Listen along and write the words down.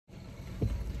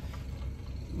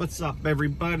What's up,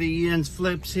 everybody? Ian's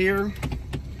Flips here.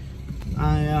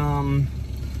 I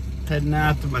heading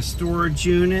out to my storage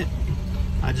unit.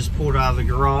 I just pulled out of the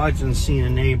garage and seen a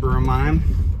neighbor of mine.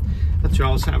 That's who I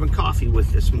was having coffee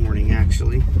with this morning,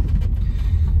 actually.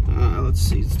 Let's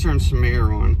see, let's turn some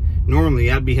air on. Normally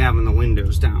I'd be having the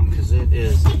windows down because it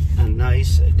is a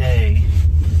nice day,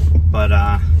 but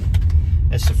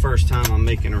it's the first time I'm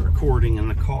making a recording in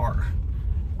the car.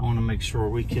 I want to make sure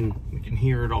we can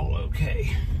hear it all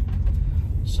okay.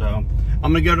 So I'm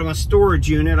gonna go to my storage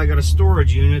unit. I got a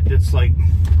storage unit that's like,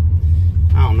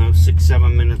 I don't know,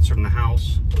 6-7 minutes from the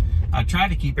house. I try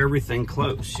to keep everything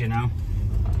close, you know.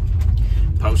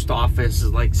 Post office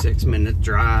is like 6-minute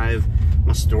drive.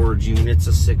 My storage unit's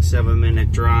a 6-7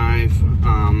 minute drive.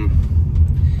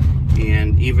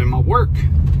 And even my work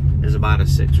is about a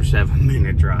 6 or 7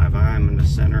 minute drive. I'm in the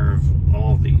center of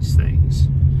all these things.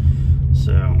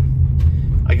 So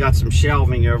I got some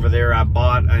shelving over there I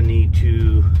bought I need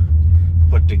to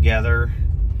put together,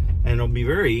 and it'll be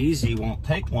very easy, won't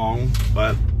take long,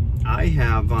 but I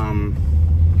have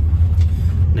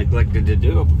neglected to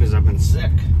do it because I've been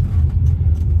sick.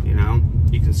 You know,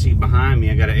 you can see behind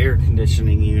me I got an air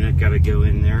conditioning unit, got to go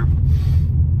in there.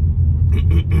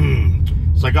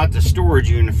 So I got the storage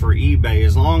unit for eBay.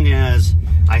 As long as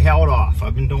I held off,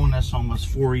 I've been doing this almost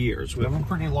 4 years. We have a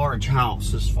pretty large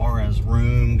house as far as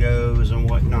room goes and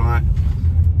whatnot.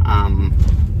 I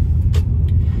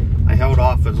held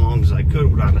off as long as I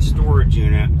could without a storage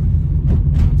unit.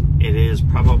 It is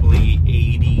probably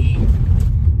 80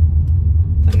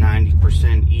 to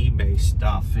 90% eBay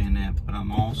stuff in it, but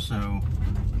I'm also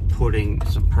putting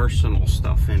some personal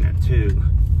stuff in it too,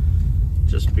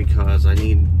 just because I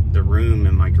need the room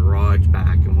in my garage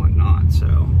back and whatnot.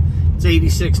 So it's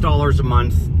 $86 a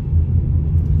month.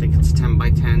 I think it's 10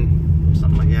 by 10,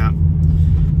 something like that.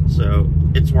 So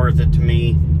it's worth it to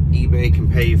me. eBay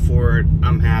can pay for it.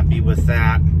 I'm happy with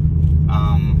that.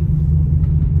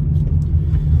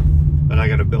 But I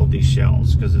got to build these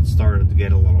shelves because it started to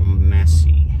get a little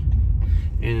messy.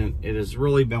 And it has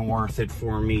really been worth it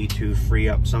for me to free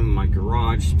up some of my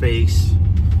garage space,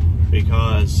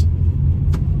 because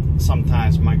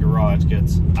sometimes my garage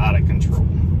gets out of control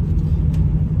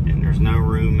and there's no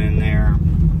room in there.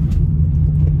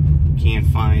 Can't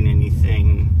find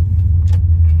anything.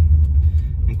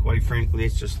 And quite frankly,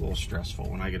 it's just a little stressful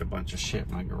when I get a bunch of shit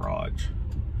in my garage.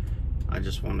 I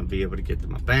just want to be able to get to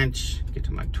my bench, get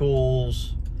to my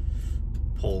tools,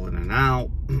 pull in and out.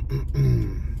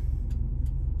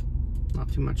 Not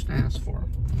too much to ask for.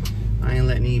 I ain't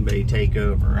letting eBay take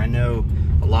over. I know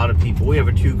a lot of people, we have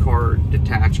a 2-car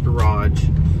detached garage,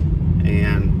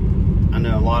 and I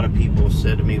know a lot of people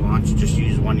said to me, why don't you just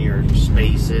use one of your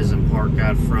spaces and park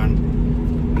out front?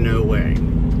 No way.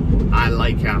 I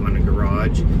like having a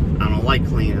garage. I don't like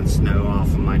cleaning snow off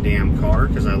of my damn car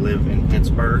because I live in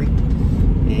Pittsburgh,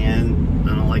 and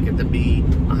I don't like it to be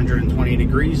 120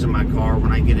 degrees in my car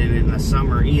when I get in the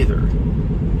summer either.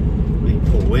 When you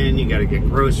pull in, you got to get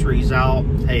groceries out.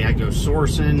 Hey, I go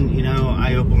sourcing, you know,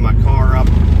 I open my car up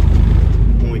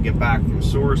when we get back from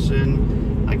sourcing.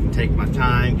 I can take my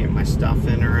time, get my stuff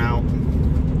in or out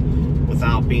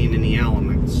without being in the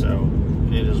elements. So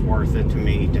it is worth it to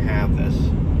me to have this.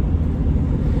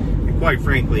 And quite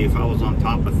frankly, if I was on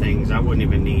top of things, I wouldn't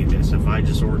even need this. If I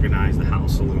just organized the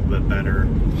house a little bit better,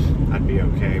 I'd be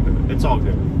okay. But it's all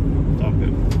good. It's all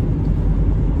good.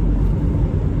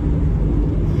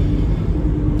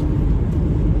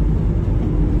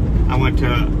 I went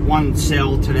to one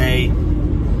sale today,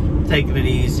 taking it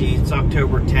easy. It's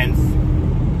October 10th.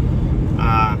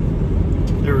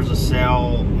 There was a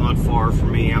sale not far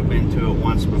from me. I've been to it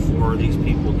once before. These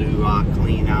people do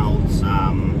clean outs,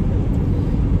 I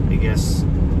guess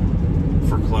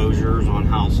foreclosures on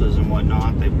houses and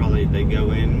whatnot. They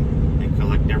go in, they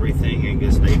collect everything. I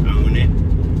guess they own it,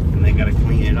 and they got to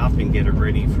clean it up and get it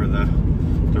ready for the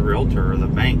realtor or the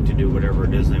bank to do whatever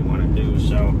it is they want to do.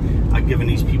 So I've given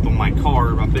these people my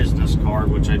card, my business card,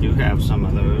 which I do have some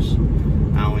of those.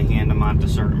 I only hand them out to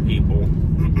certain people.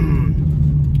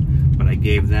 But I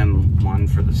gave them one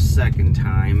for the second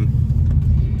time,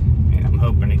 and I'm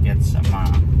hoping to get some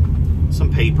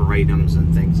paper items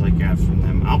and things like that from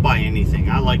them. I'll buy anything.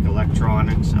 I like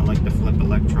electronics. I like to flip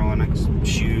electronics,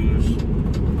 shoes.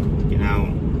 You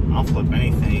know, I'll flip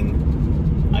anything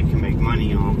I can make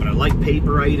money on. But I like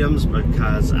paper items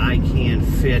because I can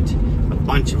fit a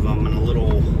bunch of them in a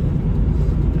little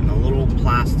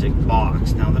plastic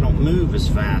box. Now, they don't move as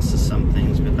fast as some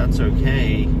things, but that's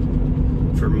okay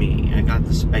for me. I got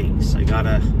the space. I got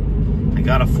a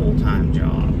full-time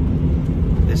job.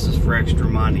 This is for extra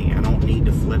money. I don't need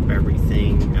to flip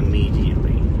everything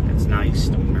immediately. It's nice,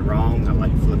 don't get me wrong. I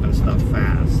like flipping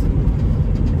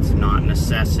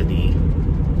necessity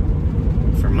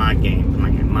for my game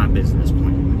plan, my business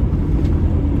plan.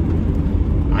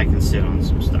 I can sit on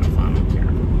some stuff, I don't care.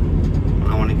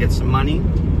 When I want to get some money,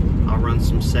 I'll run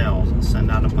some sales, I'll send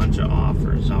out a bunch of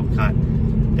offers, I'll cut.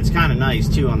 It's kind of nice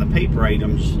too on the paper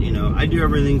items, you know, I do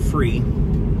everything free,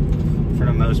 for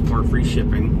the most part, free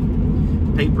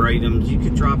shipping. Paper items, you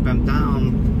could drop them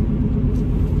down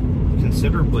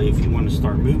considerably if you want to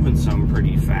start moving some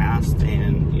pretty fast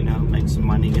and, you know, make some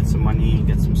money, get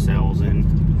some sales in.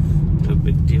 No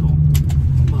big deal.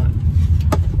 But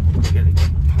we gotta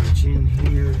punch in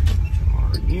here to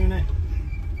our unit.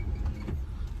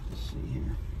 Let's see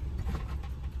here.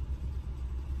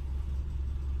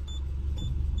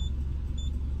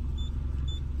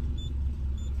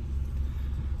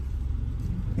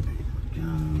 There we go.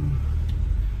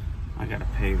 I gotta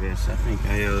pay this. I think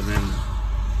I owe them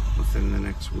within the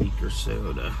next week or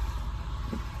so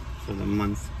for the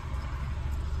month.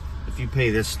 If you pay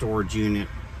this storage unit,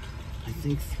 I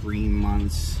think 3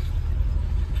 months,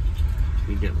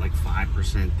 you get like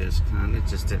 5% discount. It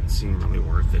just didn't seem really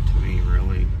worth it to me,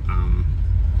 really.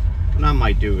 And I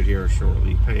might do it here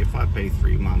shortly. If I pay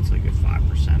 3 months, I get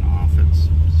 5% off. It's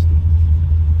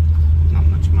not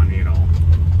much money at all.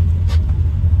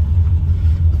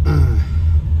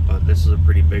 But this is a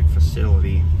pretty big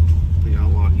facility. We got a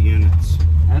lot of units.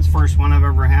 That's the first one I've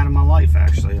ever had in my life,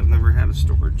 actually. I've never had a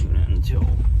storage unit until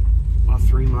about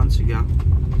 3 months ago.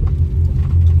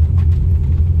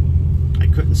 I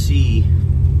couldn't see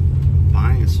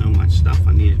buying so much stuff.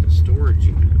 I needed a storage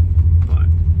unit, but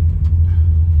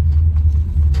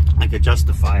I could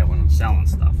justify it when I'm selling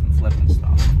stuff and flipping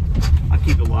stuff. I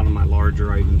keep a lot of my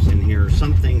larger items in here.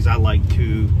 Some things I like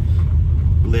to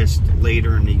list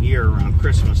later in the year around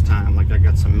Christmas time, like I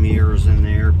got some mirrors in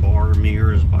there, bar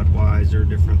mirrors, Budweiser,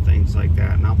 different things like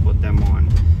that, and I'll put them on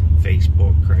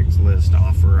Facebook, Craigslist,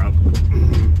 OfferUp,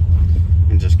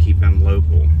 and just keep them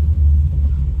local.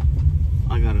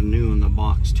 I got a new in the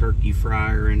box turkey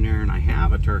fryer in there, and I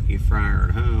have a turkey fryer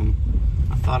at home.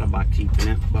 I thought about keeping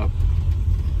it, but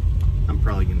I'm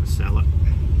probably gonna sell it.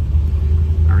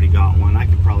 I already got one. I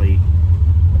could probably,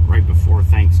 right before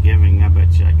Thanksgiving, I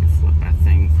bet you I could flip that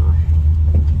thing for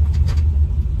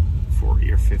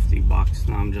 40 or 50 bucks.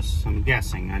 No, I'm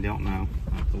guessing. I don't know.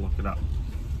 I have to look it up.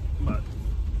 But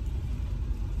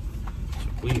so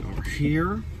we are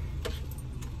here.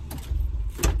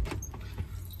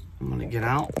 I'm gonna get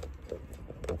out,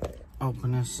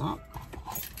 open this up,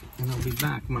 and I'll be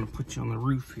back. I'm gonna put you on the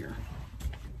roof here,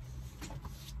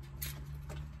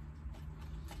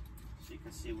 so you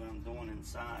can see what I'm doing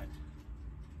inside.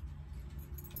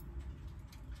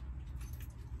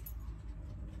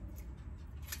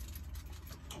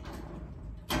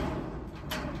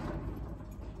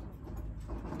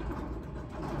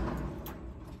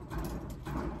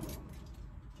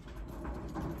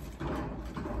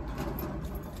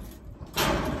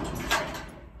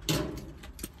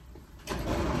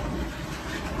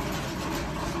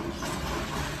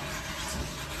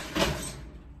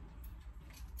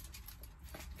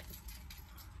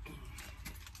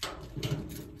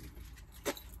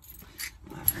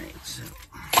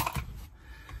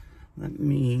 Let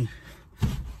me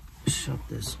shut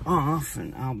this off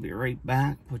and I'll be right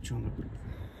back. Put you on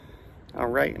the... All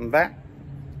right, I'm back.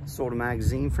 Sold a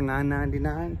magazine for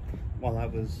 $9.99 while I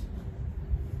was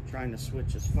trying to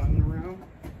switch his phone around.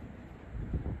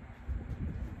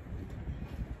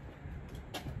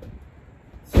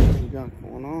 See what we got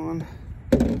going on.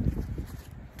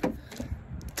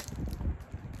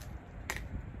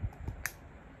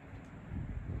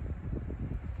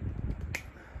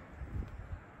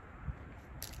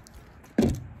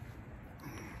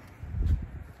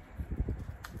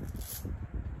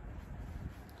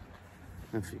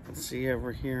 If you can see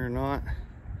over here or not.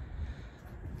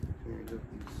 Here we go.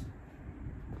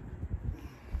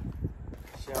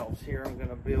 These shelves here I'm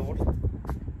gonna build. So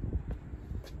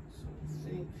I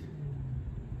think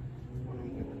what I'm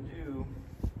gonna do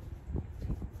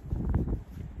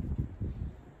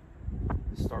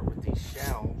is start with these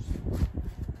shelves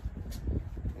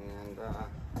and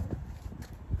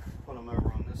put them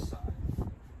over on this side.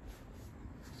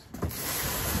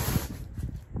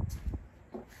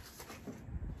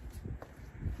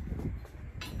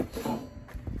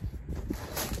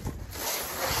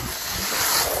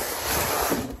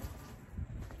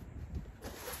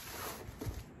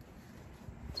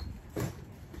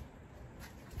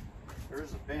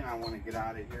 There's a bin I want to get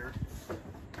out of here.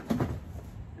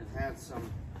 It had some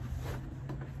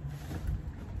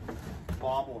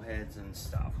bobbleheads and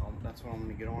stuff. That's what I'm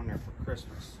going to get on there for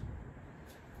Christmas.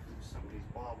 Some of these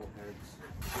bobbleheads.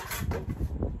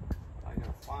 I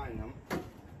gotta find them.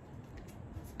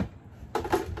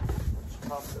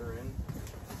 cup they're in.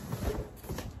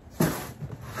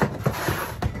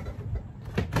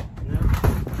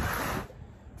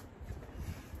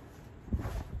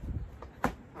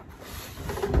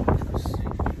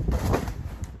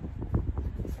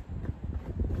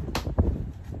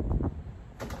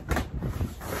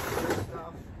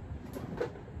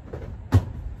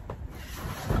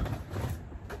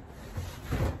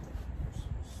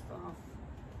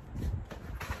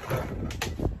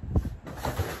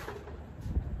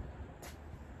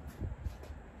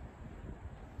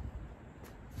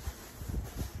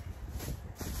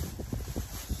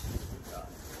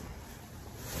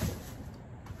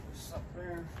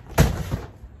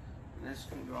 This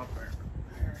can go up there.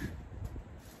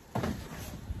 I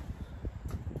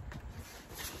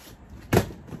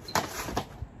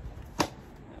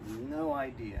have no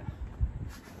idea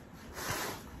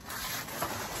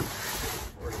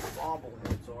where the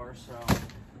bobbleheads are, so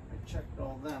I checked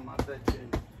all them. I bet you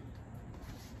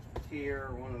here,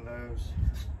 one of those.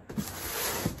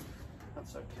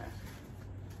 That's okay.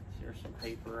 Here's some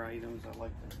paper items I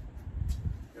like to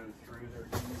go through. They're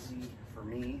easy for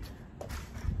me.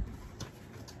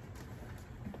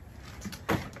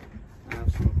 I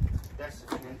have some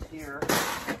desiccant here.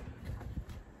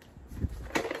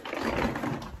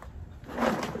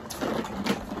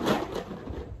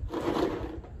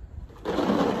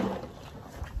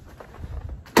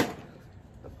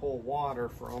 To pull water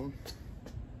from.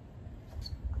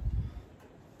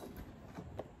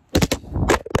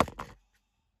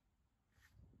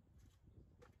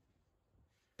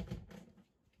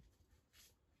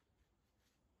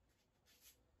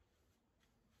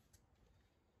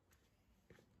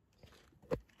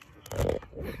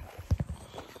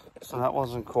 So that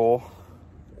wasn't cool.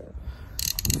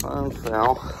 Phone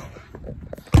fell.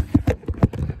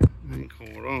 Ain't cool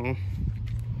at all.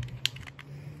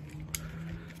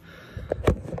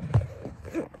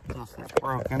 Nothing's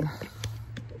broken.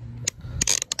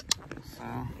 So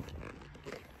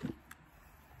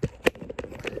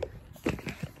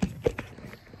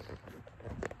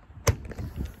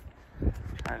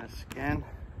try to scan.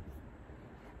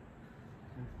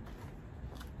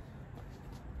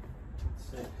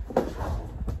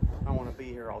 I don't want to be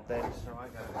here all day, so I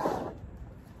gotta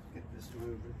get this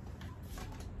moving.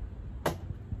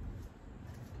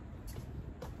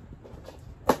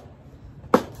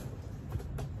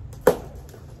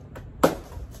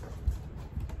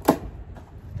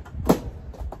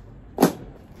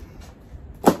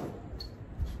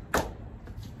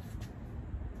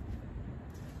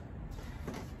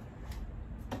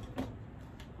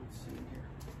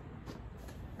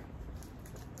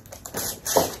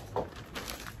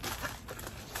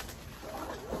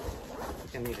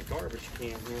 I need a garbage can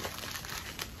here.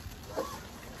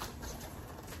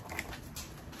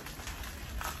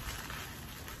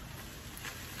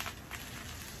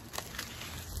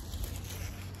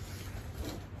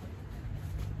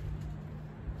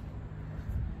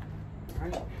 All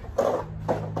right.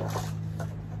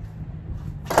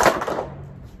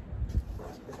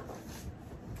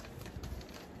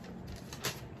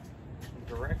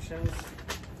 Directions.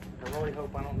 I really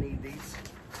hope I don't need these.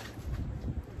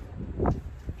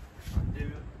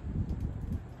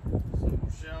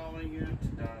 Shelving it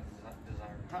to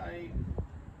desired height.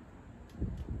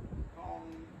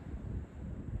 Column.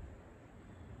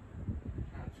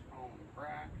 Attach column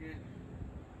bracket.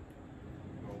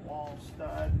 Go wall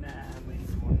stud. Nah, we ain't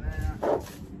doing that.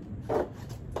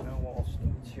 No wall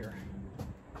studs here.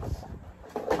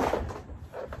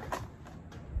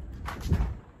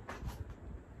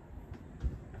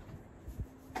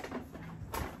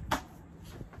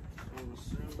 I'm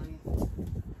assuming.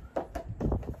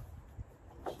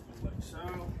 So,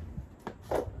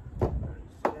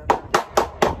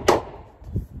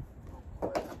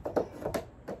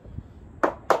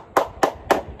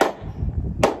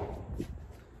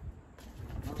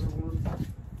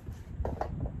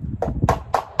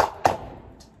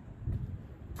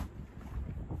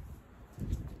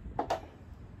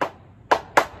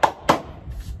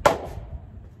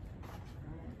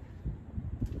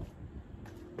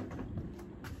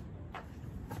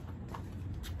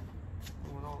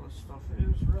 stuff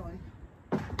is really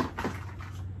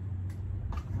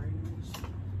ratings.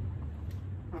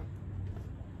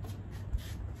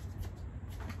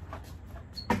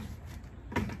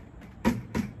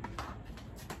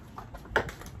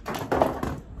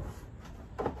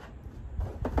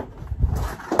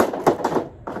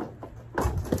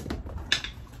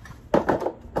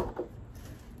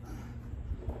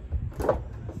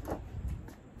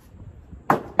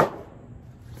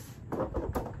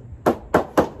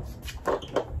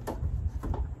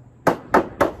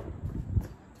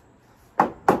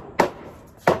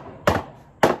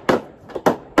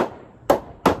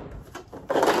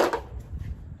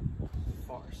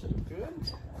 far so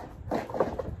good.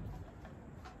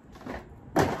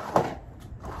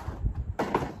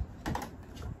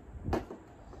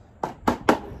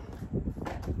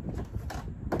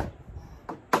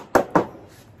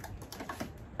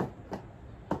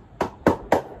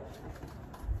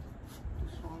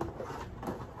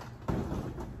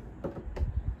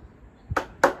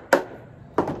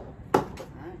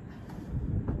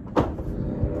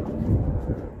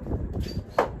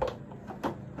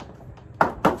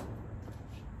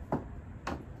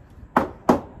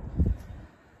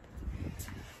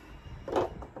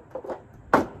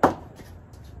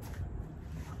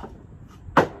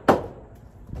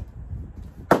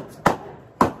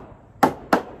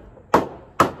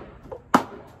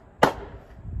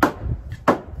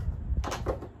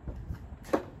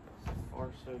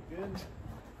 So good.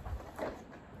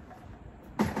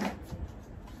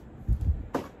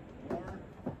 More.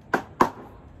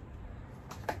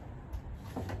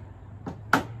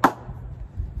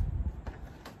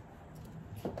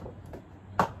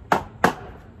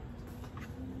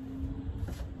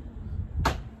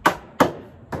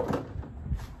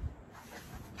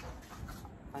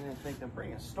 I didn't think they'd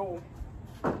bring a stool.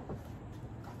 Let's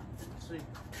see.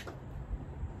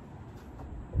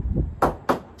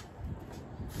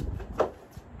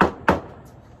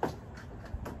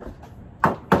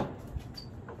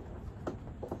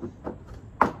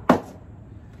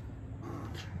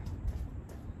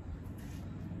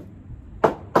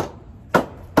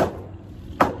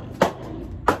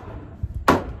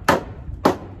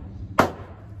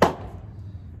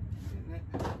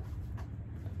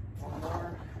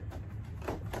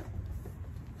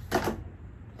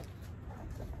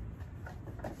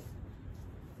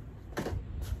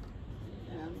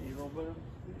 But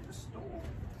need a stool.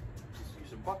 Just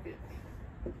use a bucket.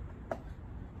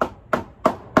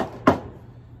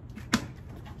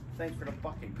 Thanks for the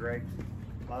bucket, Greg.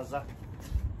 Laza.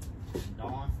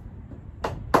 Dawn.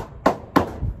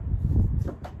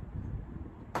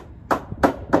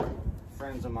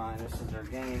 Friends of mine, this is their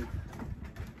game.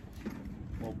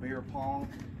 Little beer pong.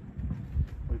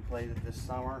 We played it this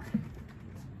summer.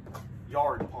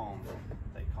 Yard pong,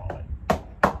 they call it.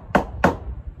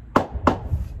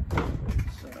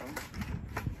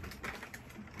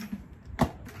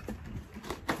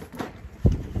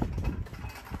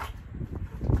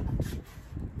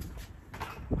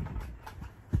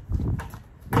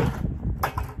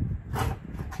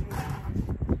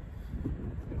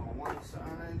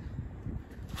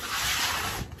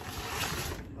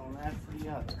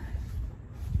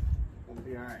 We'll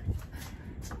be all right.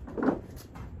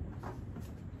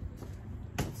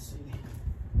 Let's see.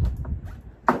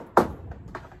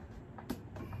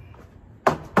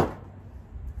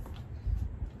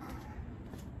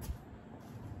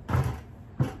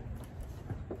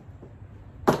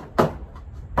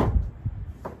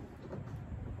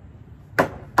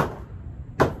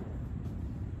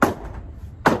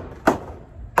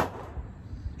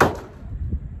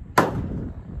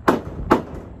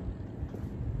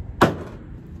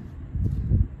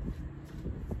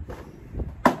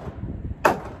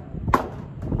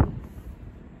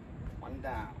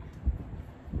 Down.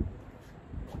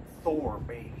 Thor,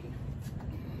 baby.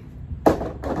 Put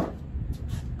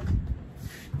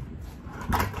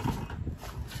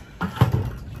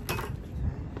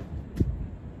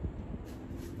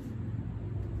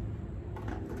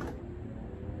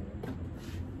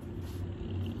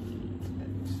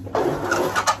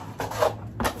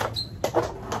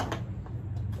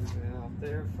it out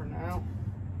there for now.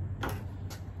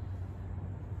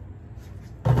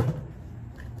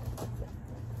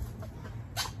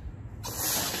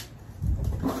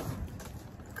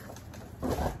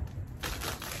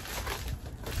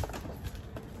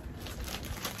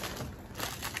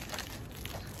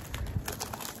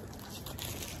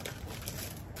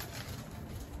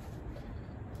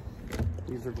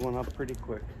 These are going up pretty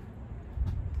quick.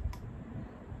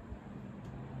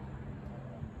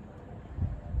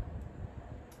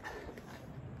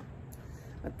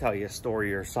 I'll tell you a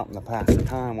story or something to pass the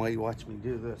time while you watch me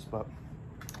do this, but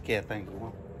I can't think of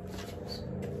one.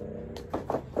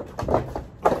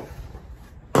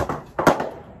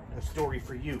 A story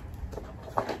for you.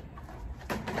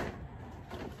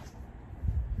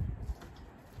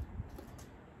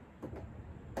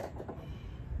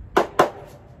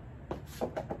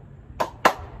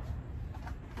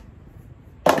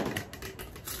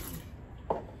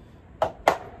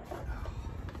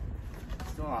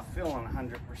 Still not feeling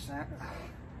 100%.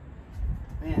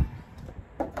 Man,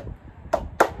 get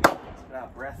out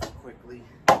of breath quickly.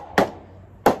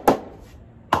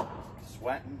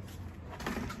 Sweating.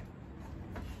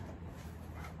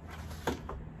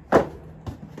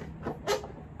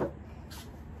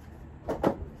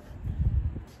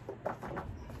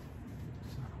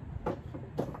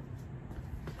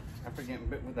 getting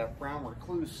bit with that brown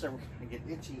recluse, so I get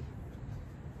itchy.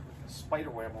 A spider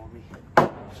web on me.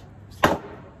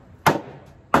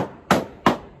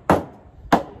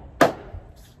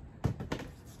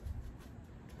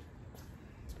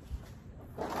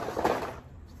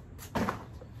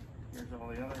 Here's all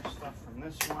the other stuff from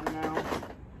this one now.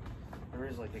 There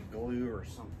is like a glue or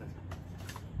something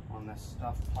on this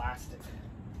stuff, plastic.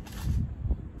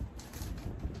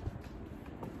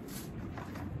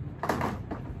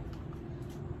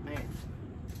 Man,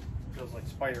 feels like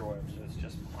spider webs. It's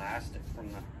just plastic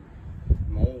from the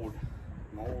molds.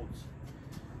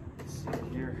 Let's see it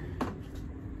here.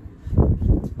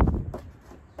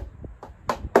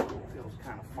 Feels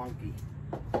kind of funky.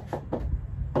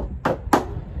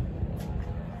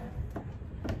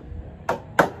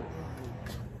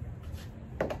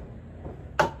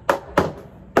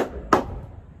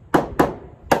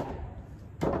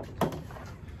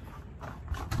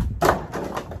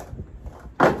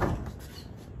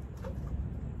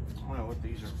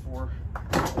 These are for.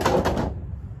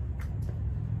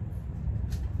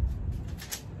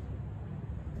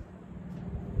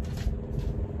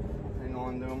 Hang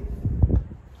on to them.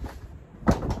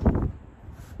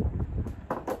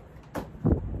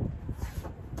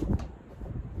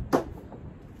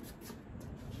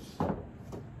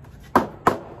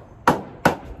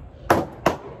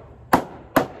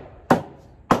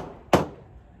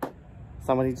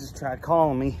 Somebody just tried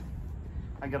calling me.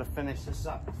 I gotta finish this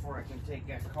up before I can take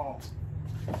that call.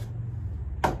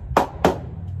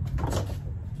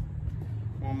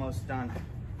 Almost done.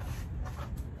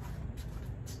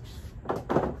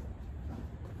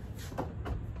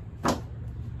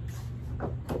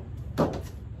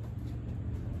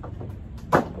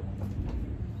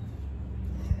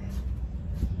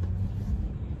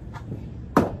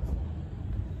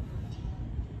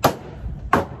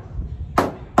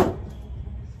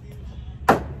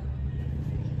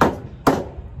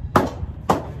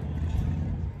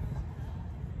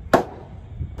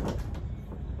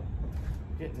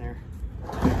 Getting there.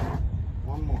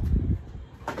 One more.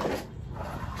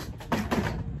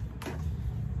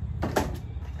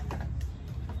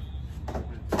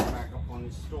 Back up on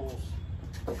these stools.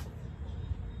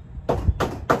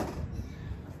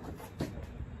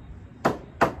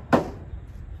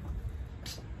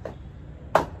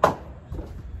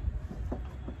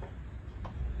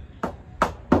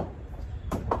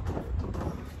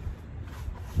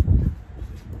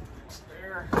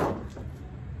 There.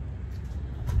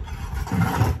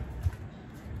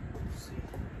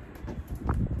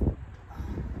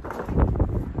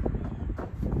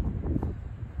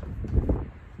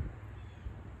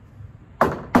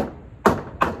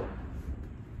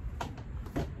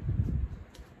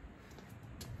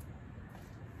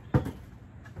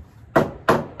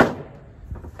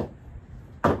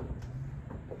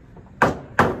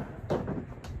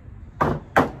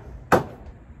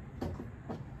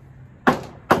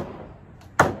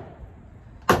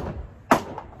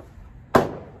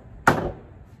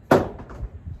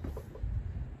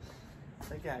 I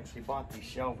think I actually bought these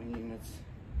shelving units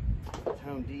at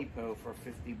Home Depot for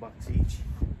 50 bucks each.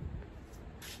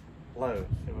 Lowe's,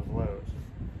 it was Lowe's.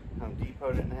 Home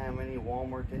Depot didn't have any,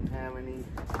 Walmart didn't have any.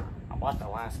 I bought the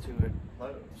last two at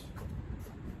Lowe's.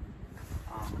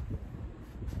 I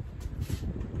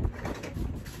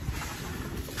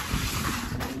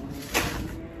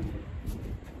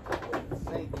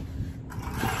think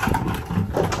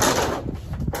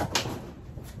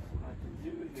what I can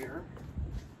do here,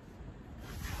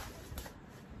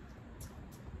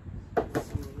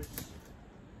 some of this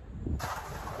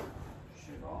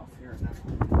shit off here now.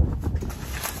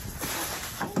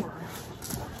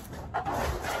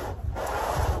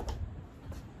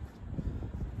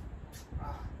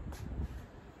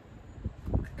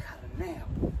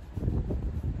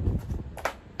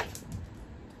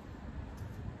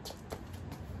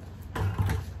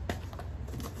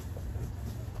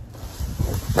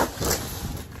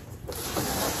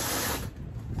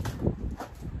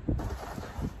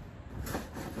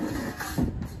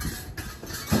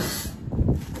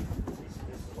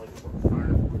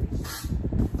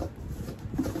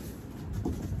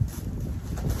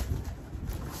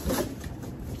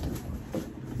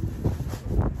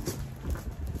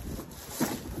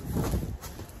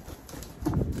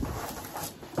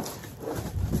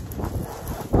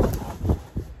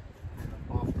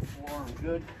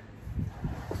 Good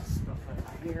stuff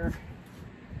out here.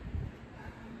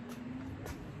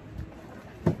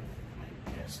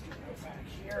 Just go back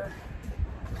here.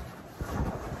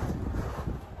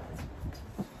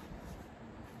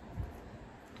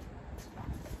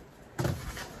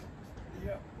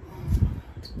 Yep.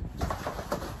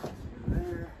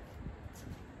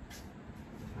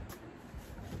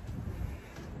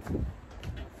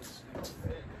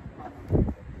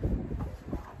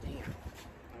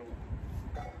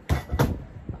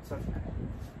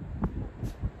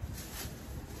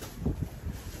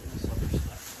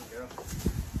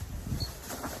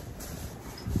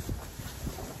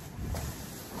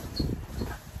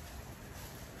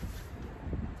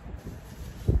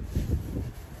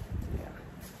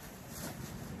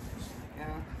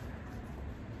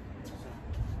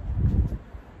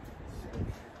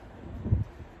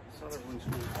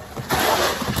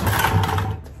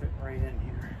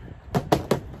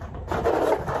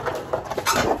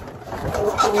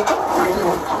 What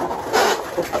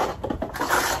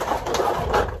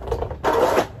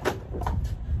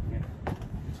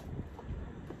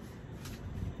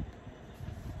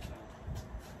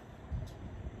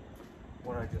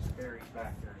I just buried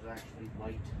back there is actually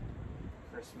light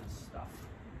Christmas stuff.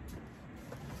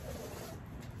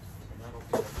 So that'll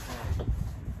be okay.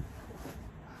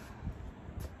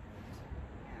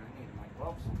 Man, I need my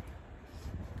gloves on.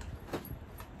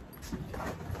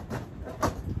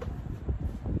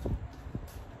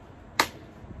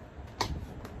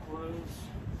 Close.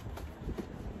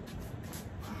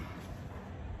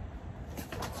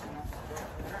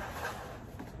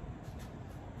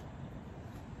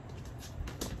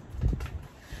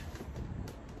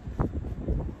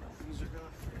 These are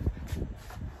gonna fit.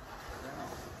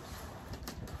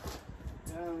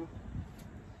 Go.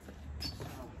 So.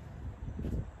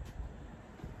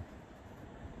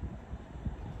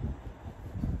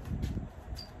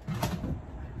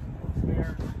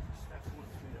 There. Steph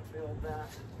wants me to build that.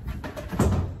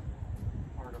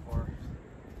 Part of our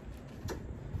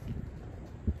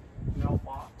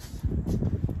mailbox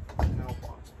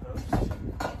post.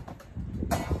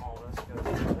 All this goes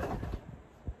with it.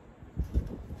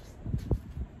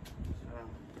 So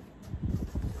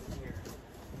here,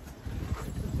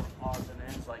 odds and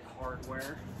ends like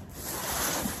hardware.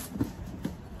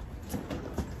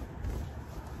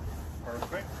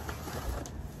 Perfect.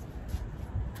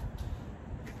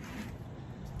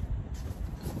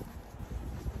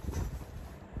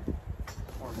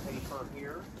 More paper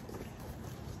here.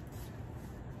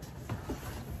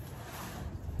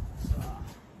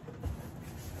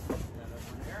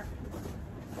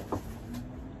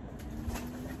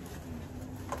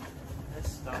 This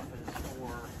stuff is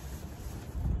for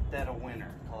dead of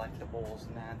winter collectibles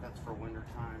and that's for winter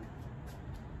time.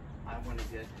 I want to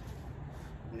get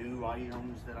new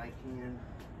items that I can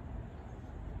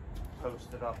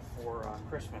post it up for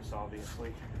Christmas,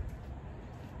 obviously.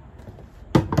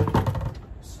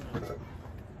 So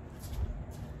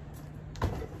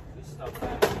this stuff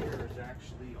back here is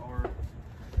actually our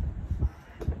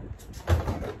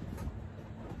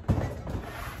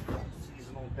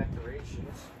seasonal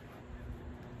decorations.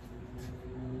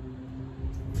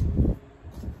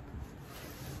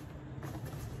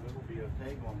 It'll be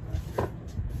okay going back here.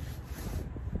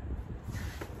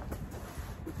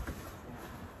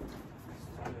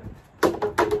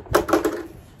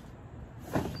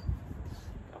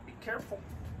 Gotta be careful.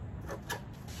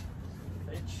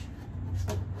 Bitch.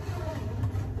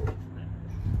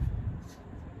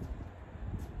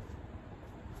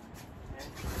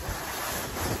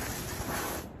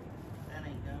 That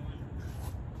ain't going.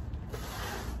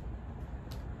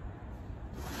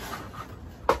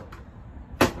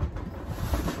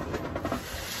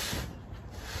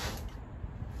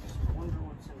 I wonder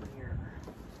what's in here.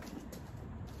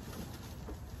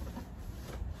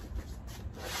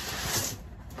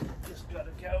 Just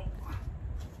gotta go.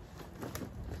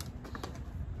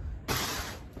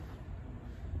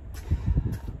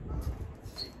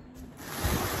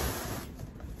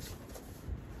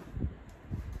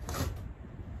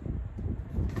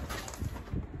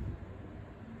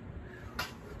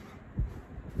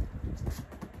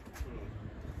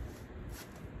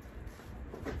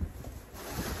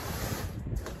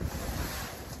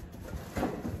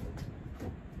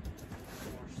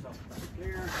 More stuff back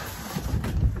here.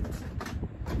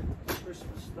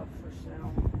 Christmas stuff for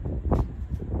sale.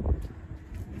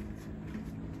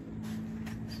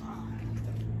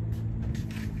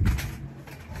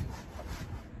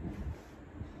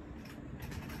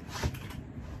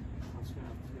 That's gonna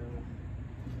have to go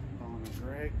on to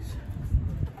Greg's.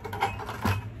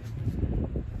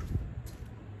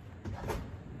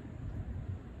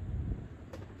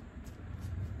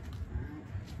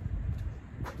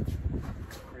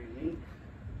 Pretty neat.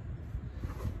 I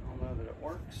don't know that it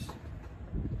works.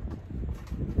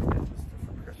 Get this stuff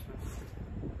for Christmas.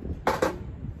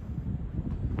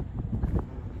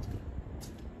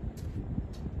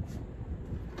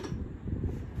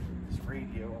 This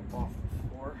radio up off the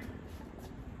floor.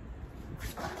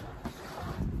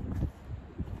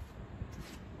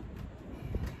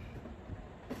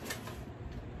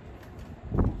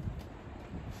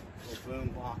 Little boom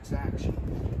box action.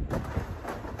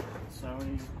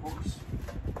 Sony, of course.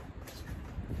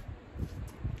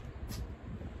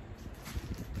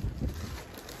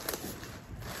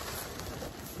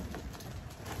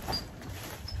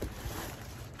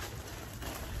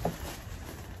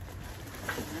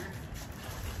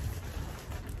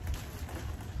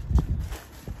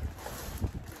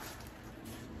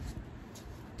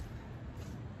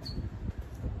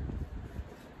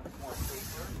 More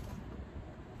paper.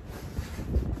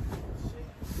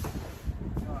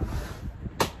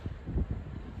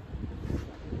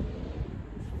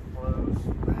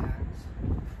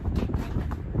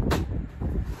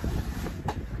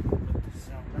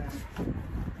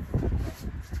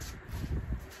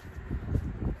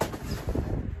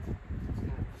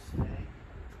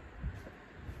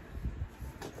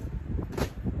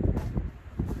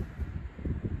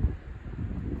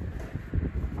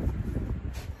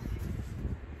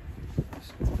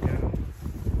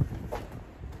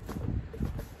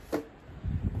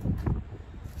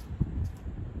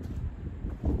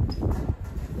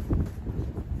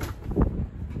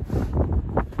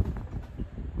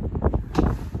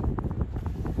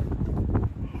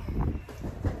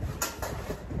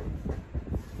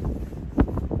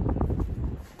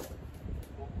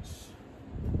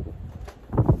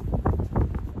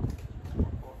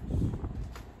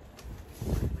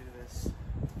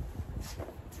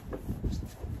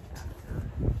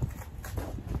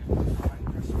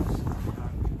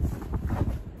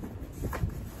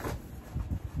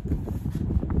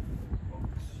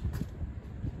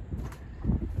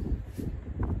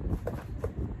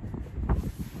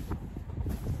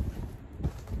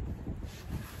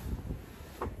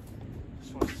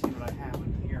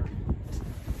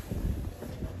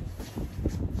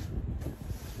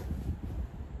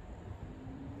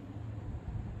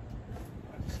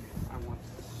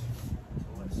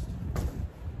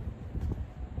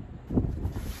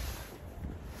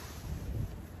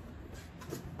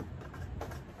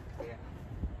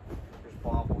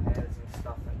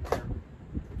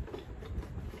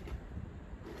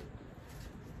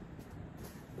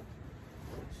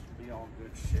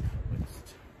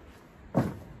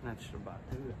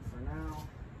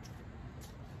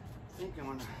 think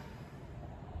I'm gonna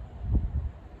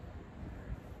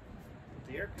put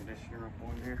the air conditioner up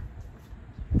on there.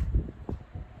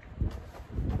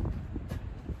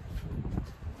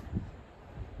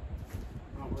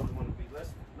 I don't really want to be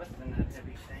lifting that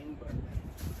heavy thing, but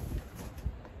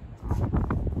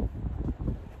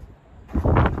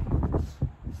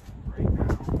right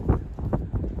now,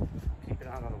 keep it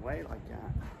out of the way like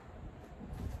that.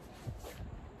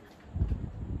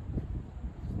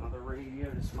 Another radio,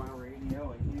 this is my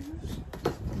radio I use.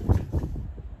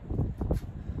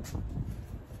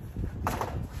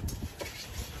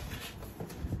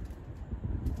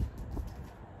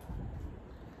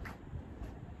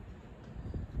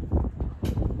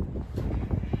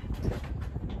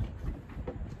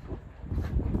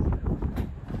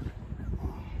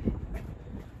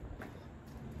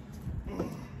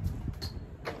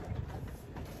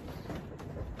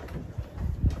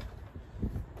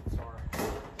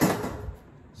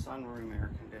 Sunroom air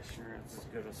conditioner. It's as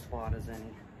good a spot as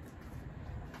any.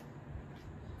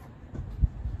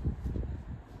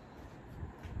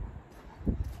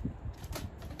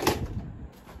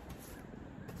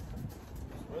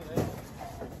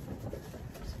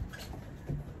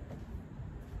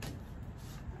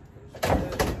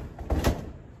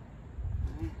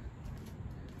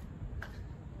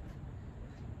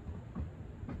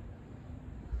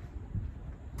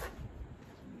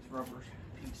 These rubber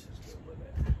pieces go with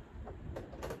it.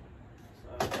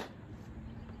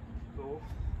 Cool.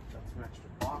 Got some extra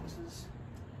boxes.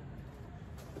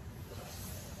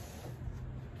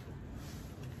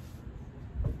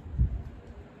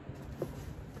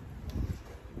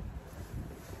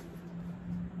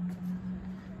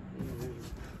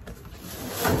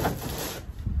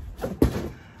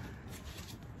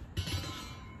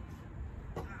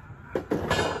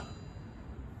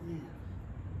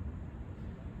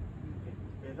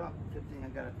 It up. Good thing I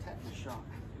got a tetanus shot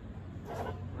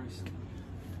recently.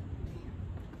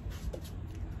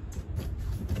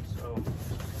 So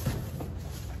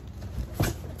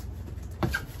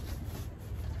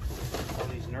all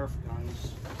these Nerf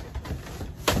guns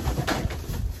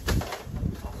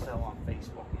I'll sell on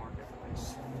Facebook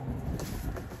Marketplace.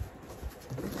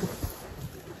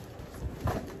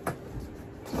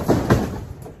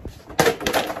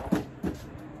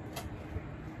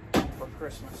 For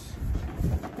Christmas.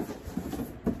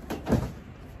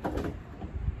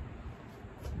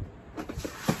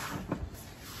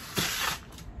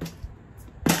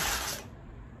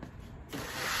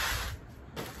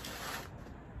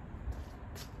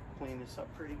 Clean this up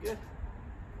pretty good.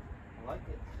 I like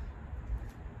it.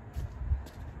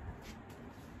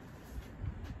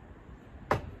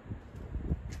 Put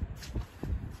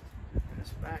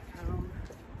this back home.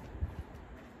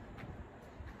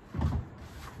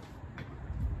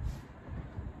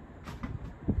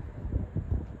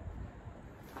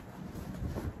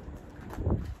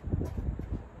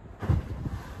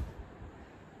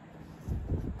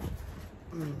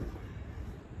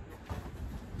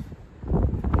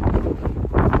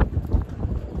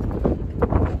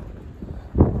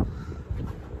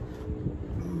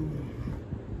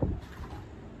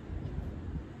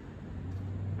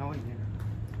 No in here.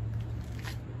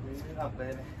 Clean it up,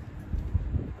 baby.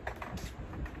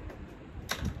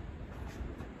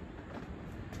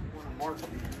 I want to mark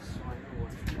these so I know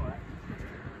what's what.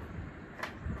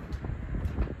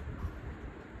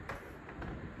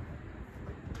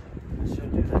 I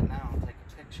should do that now. I'll take a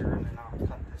picture and then I'll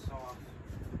cut this off.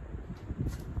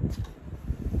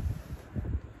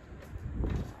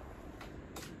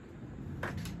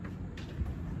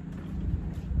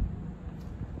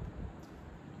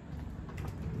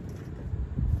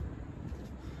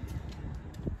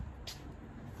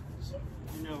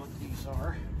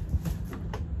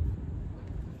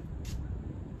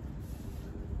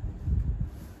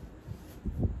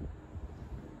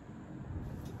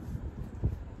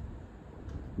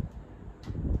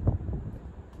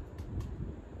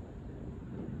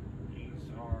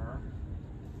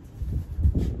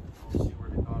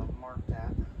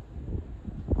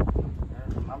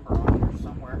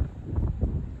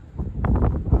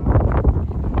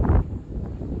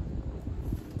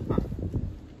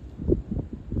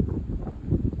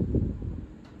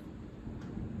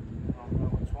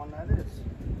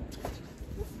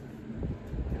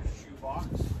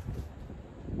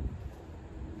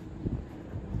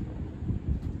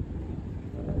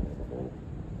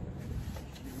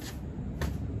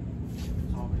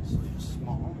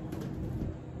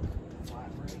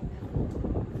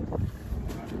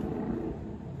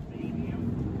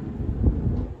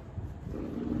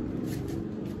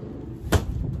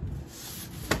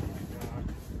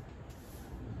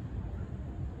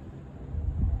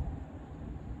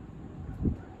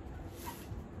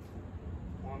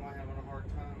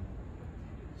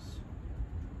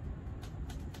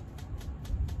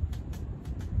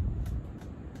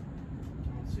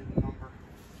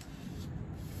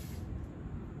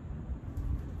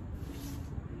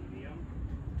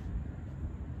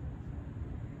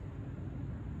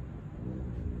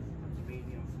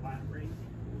 flat rate.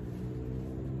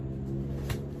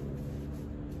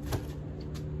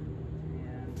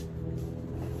 And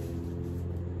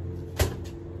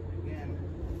again,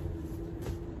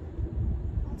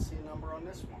 I don't see a number on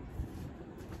this one.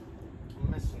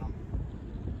 I'm missing them.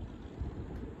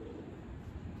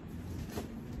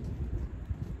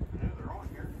 I know they're on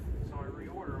here, so I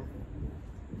reorder them.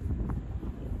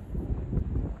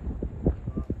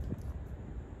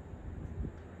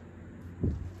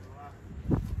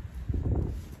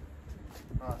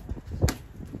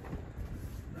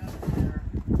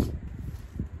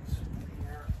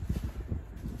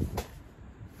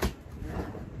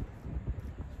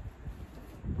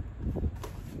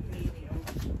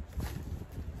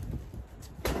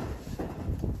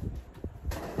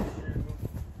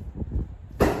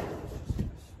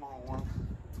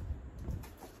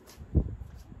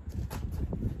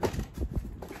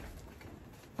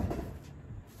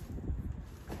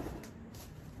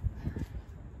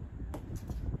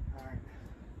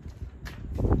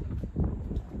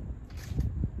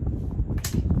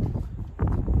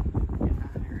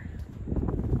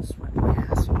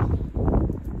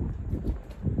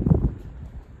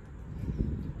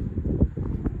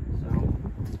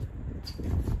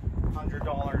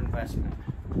 $100 investment.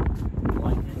 I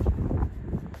like it.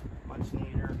 Much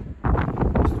neater.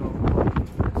 Still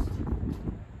this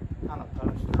kind of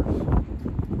posters.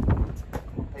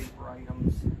 Little paper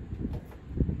items.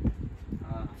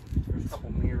 There's a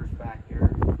couple mirrors back here.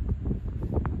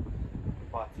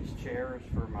 Bought these chairs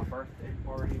for my birthday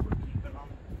party. We're keeping them.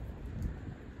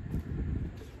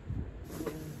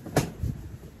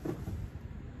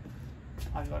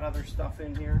 I've got other stuff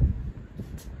in here.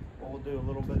 We'll do a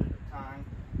little bit at a time.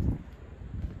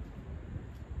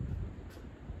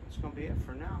 That's going to be it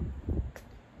for now.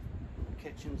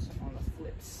 Kitchen's on the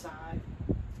flip side.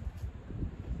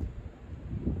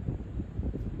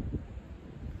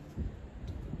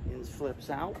 Ends flips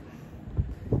out.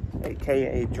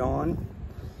 AKA John.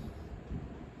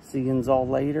 See yous all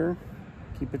later.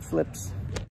 Keep it flips.